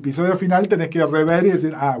después en el episodio final tenés que rever y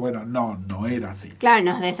decir, no era así. Claro,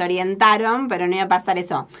 nos desorientaron, pero no iba a pasar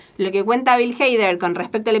eso. Lo que cuenta Bill Hader con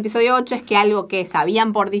respecto al episodio 8 es que algo que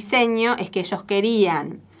sabían por diseño es que ellos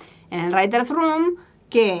querían en el Writer's Room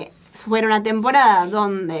que fuera una temporada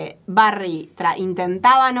donde Barry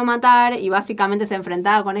intentaba no matar y básicamente se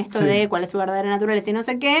enfrentaba con esto de cuál es su verdadera naturaleza y no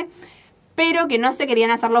sé qué, pero que no se querían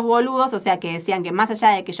hacer los boludos, o sea, que decían que más allá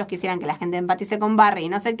de que ellos quisieran que la gente empatice con Barry y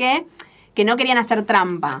no sé qué, que no querían hacer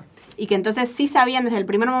trampa. Y que entonces sí sabían desde el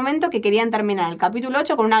primer momento que querían terminar el capítulo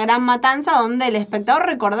 8 con una gran matanza donde el espectador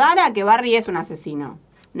recordara que Barry es un asesino,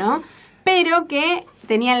 ¿no? Pero que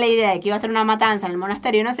tenían la idea de que iba a ser una matanza en el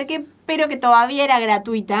monasterio y no sé qué, pero que todavía era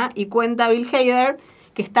gratuita, y cuenta Bill Hader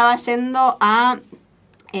que estaba yendo a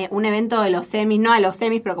un evento de los Emmys, no a los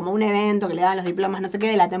Emmys, pero como un evento que le daban los diplomas, no sé qué,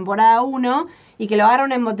 de la temporada 1, y que lo agarra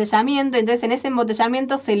un embotellamiento. Entonces en ese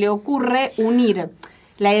embotellamiento se le ocurre unir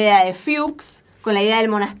la idea de Fuchs con la idea del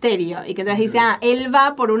monasterio, y que entonces dice, él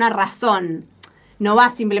va por una razón, no va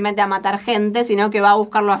simplemente a matar gente, sino que va a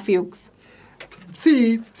buscarlo a Fuchs.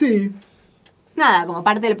 Sí. Nada, como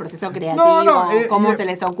parte del proceso creativo, cómo se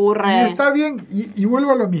les ocurre. Y está bien, y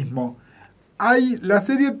vuelvo a lo mismo. La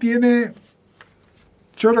serie tiene...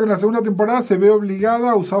 Yo creo que en la segunda temporada se ve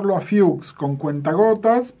obligada a usarlo a Fuchs con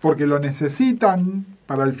cuentagotas, porque lo necesitan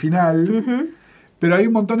para el final, pero hay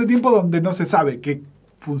un montón de tiempo donde no se sabe qué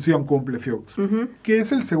función cumple Fuchs, que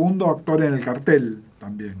es el segundo actor en el cartel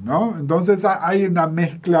también, ¿no? Entonces hay una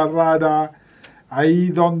mezcla rara ahí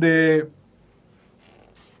donde...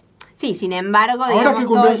 Sí, sin embargo, ahora que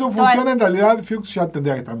cumplió su función, en realidad Fuchs ya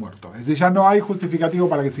tendría que estar muerto. Es decir, ya no hay justificativo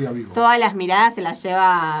para que siga vivo. Todas las miradas se las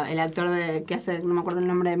lleva el actor que hace, no me acuerdo el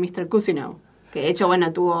nombre, de Mr. Cousineau. Que de hecho,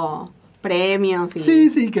 bueno, tuvo premios.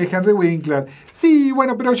 Sí, que es Henry Winkler. Sí,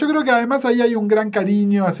 bueno, pero yo creo que además ahí hay un gran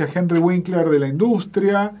cariño hacia Henry Winkler de la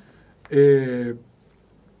industria.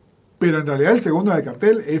 Pero en realidad el segundo del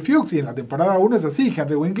cartel es Fuchs, y en la temporada 1 es así.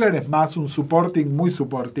 Henry Winkler es más un supporting, muy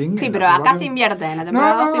supporting. Sí, pero acá se invierte, en la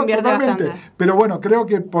temporada 2 se invierte totalmente. bastante. Pero bueno, creo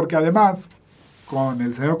que porque además con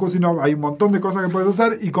el señor Cousineau hay un montón de cosas que puedes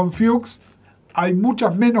hacer, y con Fuchs hay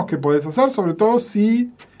muchas menos que puedes hacer, sobre todo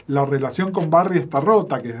si la relación con Barry está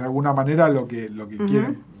rota, que es de alguna manera lo que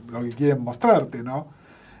quieren mostrarte, ¿no?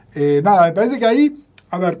 Nada, me parece que ahí,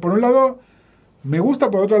 a ver, por un lado me gusta,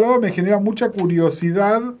 por otro lado me genera mucha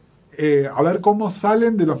curiosidad a ver cómo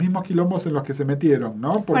salen de los mismos quilombos en los que se metieron,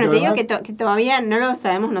 ¿no? Porque bueno, te digo que todavía no lo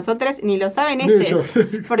sabemos nosotros, ni lo saben ellos.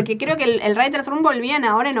 Porque creo que el Writers Room volvían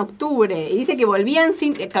ahora en octubre, y dice que volvían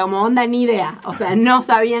sin, como onda, ni idea. O sea, no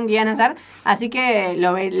sabían qué iban a hacer. Así que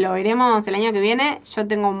lo veremos el año que viene. Yo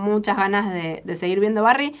tengo muchas ganas de seguir viendo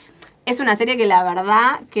Barry. Es una serie que la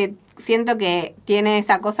verdad que siento que tiene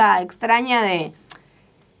esa cosa extraña de...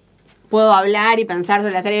 Puedo hablar y pensar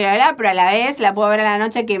sobre la serie, pero a la vez la puedo ver a la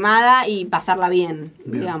noche quemada y pasarla bien.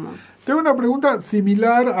 Digamos. Tengo una pregunta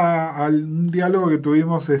similar al diálogo que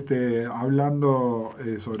tuvimos hablando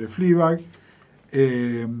sobre Fleabag.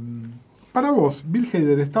 Para vos, ¿Bill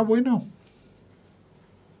Hader está bueno?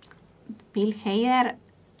 Bill Hader,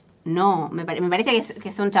 no. Me parece que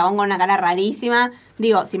es un chabón con una cara rarísima.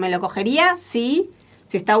 Digo, si me lo cogería, sí.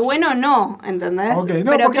 Si está bueno, no, ¿entendés? Okay,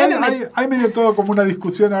 no, pero porque hay medio todo como una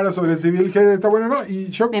discusión ahora sobre si Bill Hader está bueno o no. Y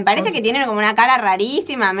yo, me parece que tiene como una cara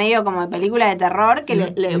rarísima, medio como de película de terror, que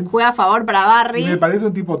le juega a favor para Barry. Y me parece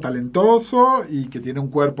un tipo talentoso y que tiene un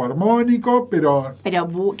cuerpo armónico, pero... Pero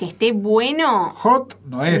que esté bueno... Hot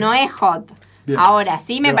no es. No es hot. Bien. Ahora,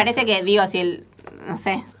 sí me Gracias. parece que, digo, no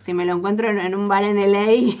sé, si me lo encuentro en un bar en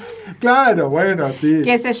LA... Claro, bueno, sí.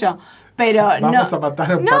 Qué sé yo. Pero vamos a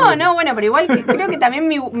matar a un par de... bueno, pero igual creo que también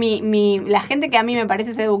la gente que a mí me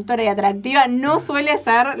parece seductora y atractiva no suele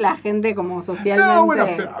ser la gente como socialmente... No, bueno,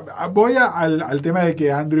 voy al tema de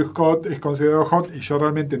que Andrew Scott es considerado hot y yo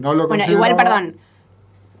realmente no lo considero. Bueno, igual, perdón,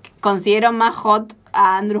 considero más hot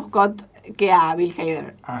a Andrew Scott que a Bill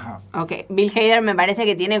Hader. Ajá. Ok, Bill Hader me parece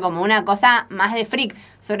que tiene como una cosa más de freak,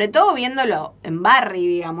 sobre todo viéndolo en Barry,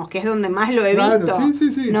 digamos, que es donde más lo he visto.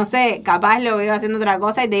 Sí. No sé, capaz lo veo haciendo otra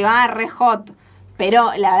cosa y te digo, re hot.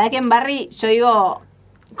 Pero la verdad que en Barry yo digo,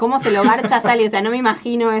 ¿cómo se lo garcha a Sally? O sea, no me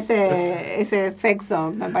imagino ese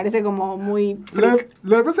sexo. Me parece como muy freak.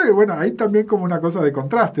 Lo que pasa es que, bueno, hay también como una cosa de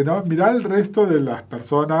contraste, ¿no? Mirá el resto de las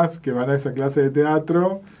personas que van a esa clase de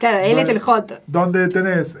teatro. Claro, él es el hot. Donde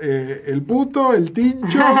tenés el puto, el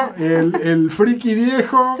tincho, el friki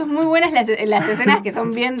viejo. Son muy buenas las escenas que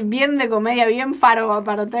son bien de comedia, bien faro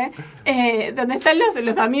aparte. Donde están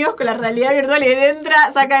los amigos con la realidad virtual y él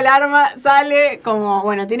entra, saca el arma, sale, como,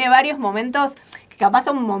 bueno, tiene varios momentos... Capaz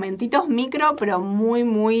son momentitos micro, pero muy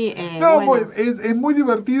no, buenos. Pues es muy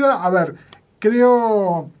divertida. A ver,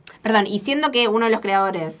 creo... Perdón, y siendo que uno de los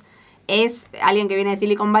creadores es alguien que viene de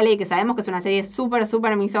Silicon Valley, que sabemos que es una serie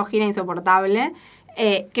súper misógina, insoportable,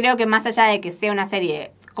 creo que más allá de que sea una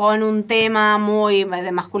serie con un tema muy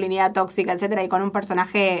de masculinidad tóxica, etcétera, y con un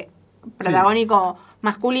personaje protagónico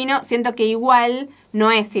masculino, siento que igual no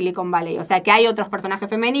es Silicon Valley. O sea, que hay otros personajes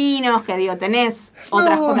femeninos, que digo, tenés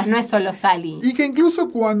otras cosas, no es solo Sally. Y que incluso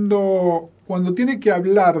cuando tiene que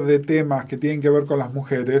hablar de temas que tienen que ver con las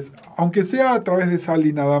mujeres, aunque sea a través de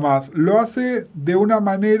Sally nada más, lo hace de una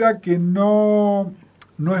manera que no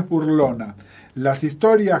es burlona. Las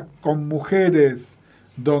historias con mujeres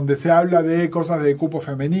donde se habla de cosas de cupo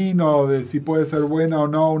femenino, de si puede ser buena o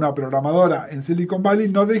no una programadora, en Silicon Valley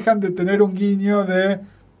no dejan de tener un guiño de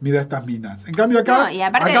mira estas minas. En cambio acá,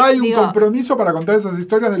 acá hay un compromiso para contar esas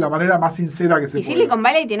historias de la manera más sincera que se puede. Y Silicon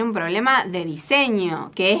Valley tiene un problema de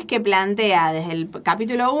diseño, que es que plantea desde el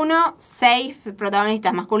capítulo 1 6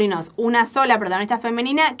 protagonistas masculinos, una sola protagonista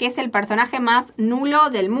femenina, que es el personaje más nulo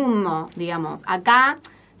del mundo, digamos. Acá,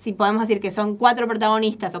 si podemos decir que son 4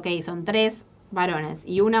 protagonistas, ok, son 3 varones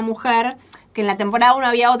y una mujer, que en la temporada 1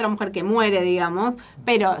 había otra mujer que muere, digamos,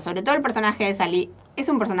 pero sobre todo el personaje de Sally es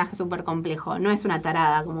un personaje súper complejo, no es una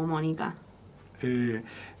tarada como Mónica.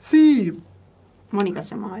 Sí. Mónica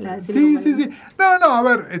se llamaba, la de Silicon Valley. Sí. No, a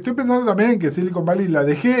ver, estoy pensando también en que Silicon Valley la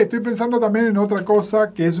dejé, estoy pensando también en otra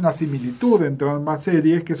cosa que es una similitud entre ambas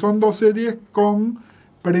series, que son 2 series con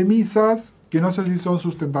premisas que no sé si son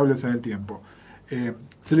sustentables en el tiempo.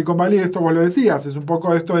 Silicon Valley, esto vos lo decías, es un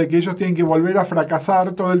poco esto de que ellos tienen que volver a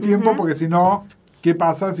fracasar todo el tiempo, porque si no, ¿qué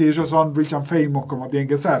pasa si ellos son rich and famous como tienen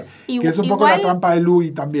que ser? Que es un poco la trampa de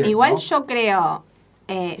Louis también. Igual, ¿no? Yo creo,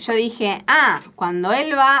 yo dije, cuando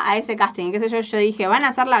él va a ese casting, qué sé yo dije, van a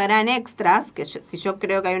hacer la gran extras, que si yo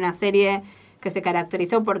creo que hay una serie que se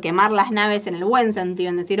caracterizó por quemar las naves en el buen sentido,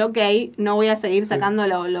 en decir, ok, no voy a seguir sacando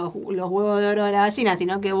los huevos de oro de la gallina,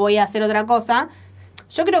 sino que voy a hacer otra cosa.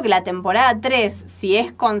 Yo creo que la temporada 3, si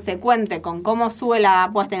es consecuente con cómo sube la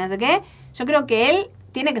apuesta y no sé qué, yo creo que él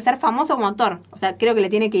tiene que ser famoso como actor. O sea, creo que le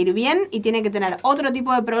tiene que ir bien y tiene que tener otro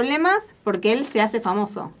tipo de problemas porque él se hace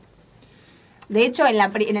famoso. De hecho,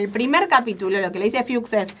 en el primer capítulo, lo que le dice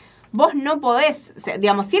Fuchs es, vos no podés,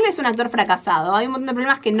 digamos, si él es un actor fracasado, hay un montón de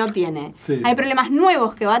problemas que no tiene. Sí. Hay problemas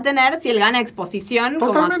nuevos que va a tener si él gana exposición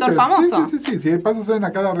totalmente, como actor famoso. Sí. Si pasa a ser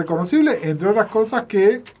una cara reconocible, entre otras cosas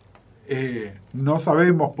que no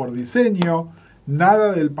sabemos por diseño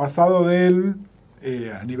nada del pasado de él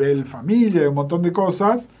a nivel familia y un montón de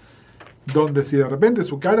cosas, donde si de repente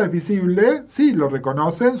su cara es visible, sí, lo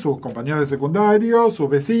reconocen sus compañeros de secundario, sus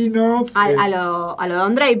vecinos. A lo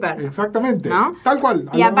Don Draper. Exactamente, ¿no? Tal cual.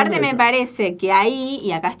 Y aparte me parece que ahí,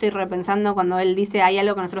 y acá estoy repensando cuando él dice hay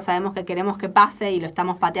algo que nosotros sabemos que queremos que pase y lo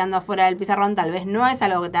estamos pateando afuera del pizarrón, tal vez no es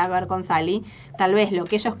algo que tenga que ver con Sally, tal vez lo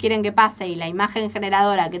que ellos quieren que pase y la imagen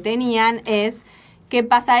generadora que tenían es ¿qué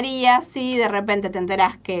pasaría si de repente te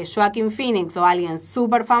enteras que Joaquin Phoenix o alguien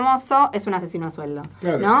súper famoso es un asesino a sueldo?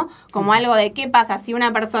 Claro, ¿no? Como algo de qué pasa si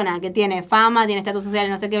una persona que tiene fama, tiene estatus social,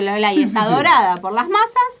 no sé qué, bla, bla, y es adorada por las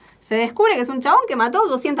masas, se descubre que es un chabón que mató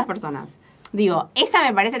 200 personas. Digo, esa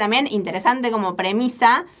me parece también interesante como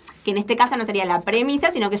premisa, que en este caso no sería la premisa,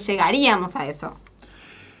 sino que llegaríamos a eso.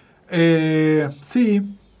 Sí.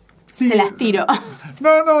 Se las tiro.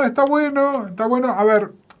 No, está bueno. A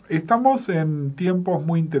ver, estamos en tiempos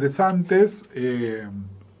muy interesantes.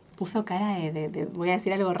 Puso cara de voy a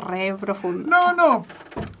decir algo re profundo. No.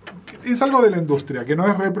 Es algo de la industria, que no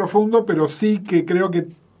es re profundo, pero sí que creo que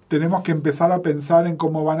tenemos que empezar a pensar en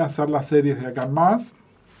cómo van a ser las series de acá en más.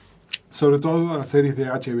 Sobre todo las series de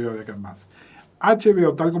HBO de acá en más.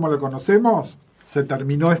 HBO, tal como lo conocemos, se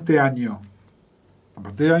terminó este año. A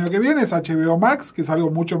partir del año que viene es HBO Max, que es algo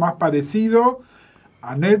mucho más parecido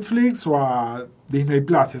a Netflix o a Disney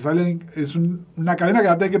Plus. Es una cadena que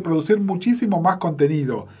va a tener que producir muchísimo más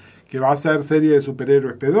contenido, que va a ser serie de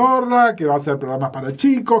superhéroes pedorra, que va a ser programas para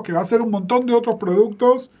chicos, que va a ser un montón de otros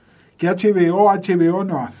productos que HBO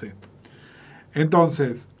no hace.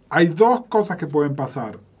 Entonces, hay 2 cosas que pueden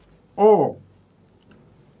pasar. O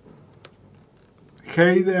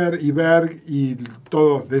Hader y Berg y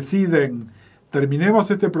todos deciden terminemos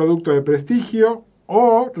este producto de prestigio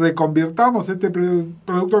o reconvirtamos este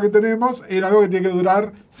producto que tenemos en algo que tiene que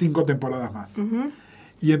durar 5 temporadas más. Uh-huh.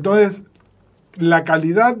 Y entonces la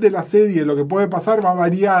calidad de la serie, lo que puede pasar, va a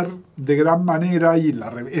variar de gran manera y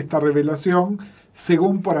esta revelación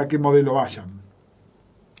según por a qué modelo vayan.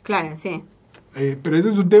 Claro, sí. Pero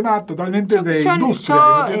ese es un tema totalmente de industria, que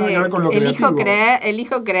no tiene nada que ver con lo creativo.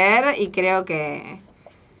 Elijo creer y creo que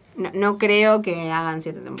no creo que hagan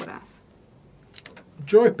 7 temporadas.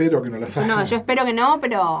 Yo espero que no las hagan. No, yo espero que no,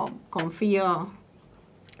 pero confío.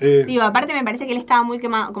 Digo, aparte me parece que él estaba muy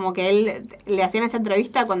quemado, como que él le hacían esta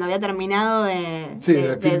entrevista cuando había terminado de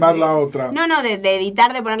filmar la otra. De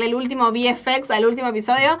editar, de ponerle el último VFX al último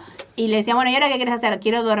episodio, y le decía, bueno, ¿y ahora qué quieres hacer?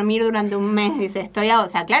 Quiero dormir durante un mes. Dice, o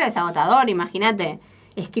sea, claro, es agotador, imagínate.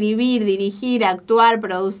 escribir, dirigir, actuar,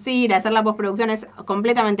 producir, hacer la postproducción es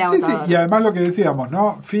completamente agotador. Sí, y además lo que decíamos,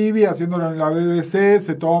 ¿no? Phoebe haciéndolo en la BBC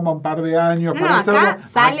se toma un par de años para hacerlo. Acá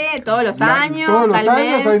sale todos los años. Todos los tal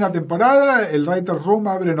años vez. hay una temporada, el Writer's Room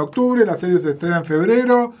abre en octubre, la serie se estrena en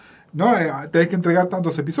febrero, ¿no? Tenés que entregar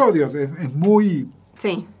tantos episodios, es muy,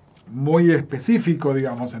 muy específico,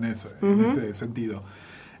 digamos, en ese sentido.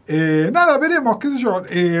 Nada, veremos, qué sé yo.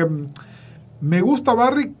 Me gusta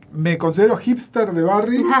Barry, me considero hipster de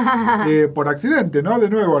Barry por accidente, ¿no? De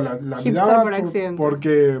nuevo, la miraba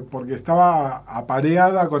porque estaba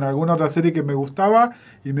apareada con alguna otra serie que me gustaba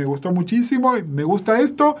y me gustó muchísimo. Y me gusta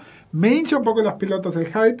esto. Me hincha un poco las pelotas el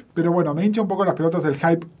hype, pero bueno, me hincha un poco las pelotas el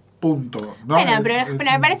hype, punto, ¿no? Bueno, pero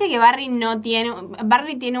me parece que Barry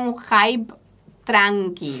tiene un hype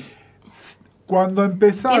tranqui. Cuando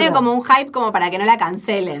empezaron... Tiene como un hype como para que no la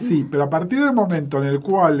cancelen. Sí, pero a partir del momento en el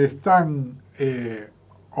cual están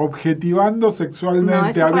objetivando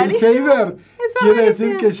sexualmente a Bill Hader, quiere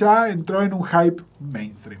decir que ya entró en un hype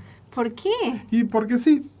mainstream. ¿Por qué? Y porque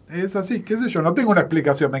sí, es así, qué sé yo, no tengo una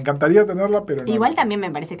explicación, me encantaría tenerla, pero no. Igual también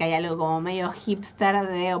me parece que hay algo como medio hipster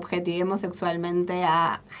de objetivemos sexualmente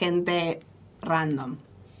a gente random.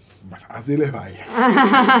 Bueno, así les vaya.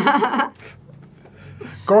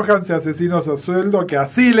 Cójanse asesinos a sueldo, que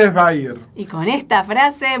así les va a ir. Y con esta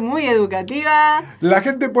frase muy educativa... La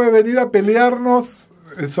gente puede venir a pelearnos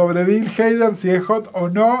sobre Bill Hader, si es hot o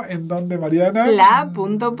no, ¿en dónde, Mariana?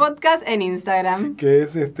 La.podcast en Instagram. Que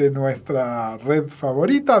es nuestra red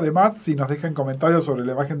favorita. Además, si nos dejan comentarios sobre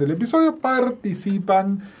la imagen del episodio,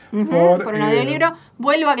 participan por un audiolibro.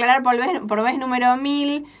 Vuelvo a aclarar por vez número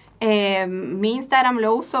 1000. Mi Instagram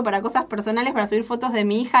lo uso para cosas personales, para subir fotos de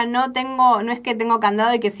mi hija. No es que tengo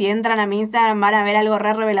candado y que si entran a mi Instagram van a ver algo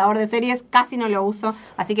re revelador de series. Casi no lo uso,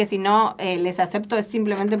 así que si no les acepto es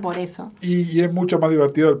simplemente por eso. Y es mucho más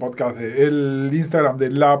divertido el podcast, el Instagram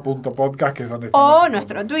de la.podcast, que es donde está. O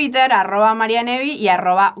nuestro Twitter, @marianevi y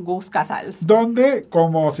 @guscasals. Donde,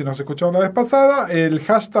 como si nos escucharon la vez pasada, el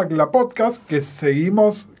hashtag LaPodcast, que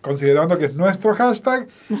seguimos considerando que es nuestro hashtag,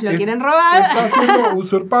 nos lo quieren robar. Está siendo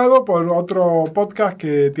usurpado por otro podcast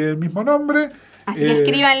que tiene el mismo nombre. Así que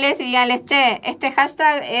escríbanles y díganles, che, este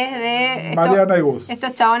hashtag es de Mariana y Gus,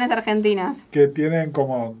 estos chabones argentinos. Que tienen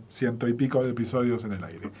como 100 y pico de episodios en el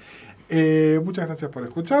aire. Muchas gracias por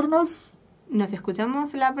escucharnos. Nos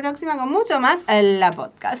escuchamos la próxima con mucho más en La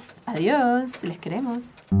Podcast. Adiós, les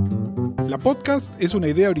queremos. La Podcast es una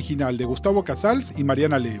idea original de Gustavo Casals y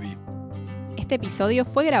Mariana Levy. Este episodio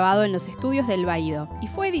fue grabado en los estudios del Baído y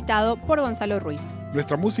fue editado por Gonzalo Ruiz.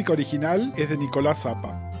 Nuestra música original es de Nicolás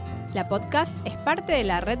Zapa. La Podcast es parte de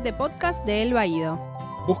la red de podcast de El Baído.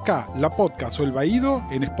 Busca La Podcast o El Baído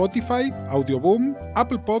en Spotify, Audioboom,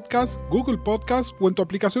 Apple Podcasts, Google Podcasts o en tu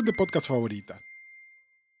aplicación de podcast favorita.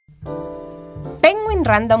 Penguin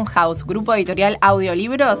Random House, grupo editorial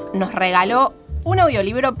Audiolibros, nos regaló un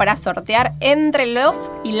audiolibro para sortear entre los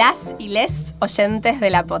y les oyentes de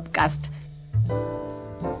la podcast.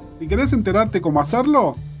 Si querés enterarte cómo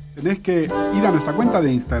hacerlo, tenés que ir a nuestra cuenta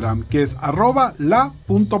de Instagram, que es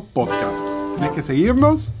 @la.podcast. Tenés que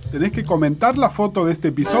seguirnos, tenés que comentar la foto de este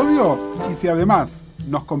episodio y si además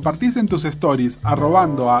nos compartís en tus stories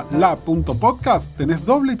 @la.podcast, tenés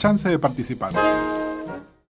doble chance de participar.